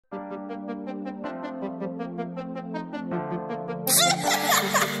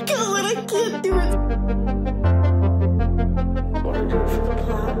can't do it.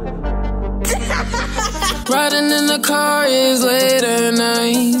 Riding in the car is late at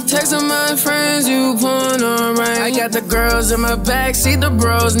night. Texting my friends, you pulling on right. I got the girls in my backseat, the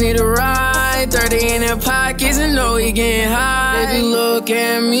bros need a ride. 30 in their pockets and know he getting high. Baby, look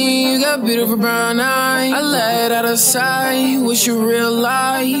at me, you got beautiful brown eyes. I let out of sight, wish you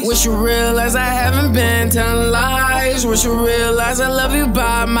realize. Wish you realize I haven't been telling lies. Wish you realize I love you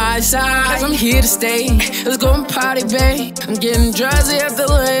by my side. Cause I'm here to stay, let's go and party, babe. I'm getting drowsy after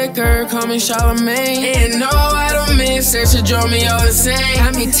liquor, call me Charlemagne. And no, I don't miss it, she drove me all insane.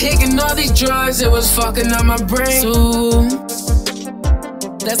 Had me taking all these drugs, it was fucking up my brain. So,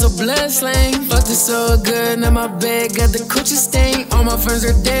 that's a blood slang. Fucked it so good, now my bed got the coochie stain. All my friends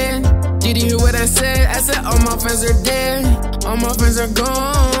are dead. Did you hear what I said? I said all my friends are dead. All my friends are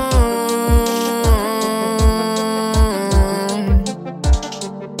gone.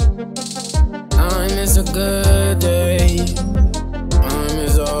 I miss a good day. I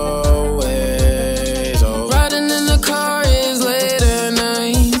miss always. Riding in the car is late at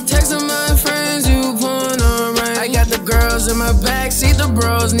night. Texting my friends, you pulling on right. I got the girls in my backseat, the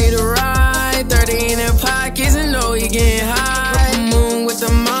bros need a ride. 30 in their pockets and know he getting high. Moon with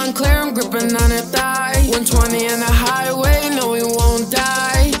the Montclair, I'm gripping on her thigh. 120 in the highway, no he won't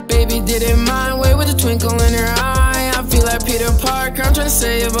die. Baby did it my way with a twinkle in her eye. I feel like Peter Parker, I'm trying to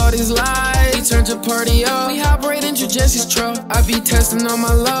save all these lives. We turn to party up, we hop right into Jesse's truck. I be testing on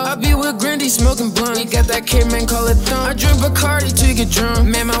my love, I be with Grindy smoking blunt. We got that K-man, call it thumb. I drink Bacardi till you get drunk.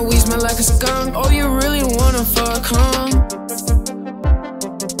 Man, my weed smell like a skunk. Oh, you really wanna fuck, huh?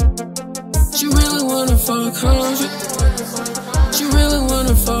 She really wanna fuck, huh? She really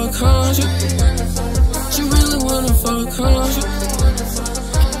wanna fuck, huh? She really wanna fuck, huh?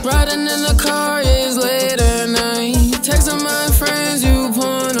 Riding in the car is late at night. Texting my friends, you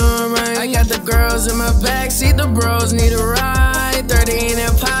pulling on right. I got the girls in my backseat, the bros need a ride.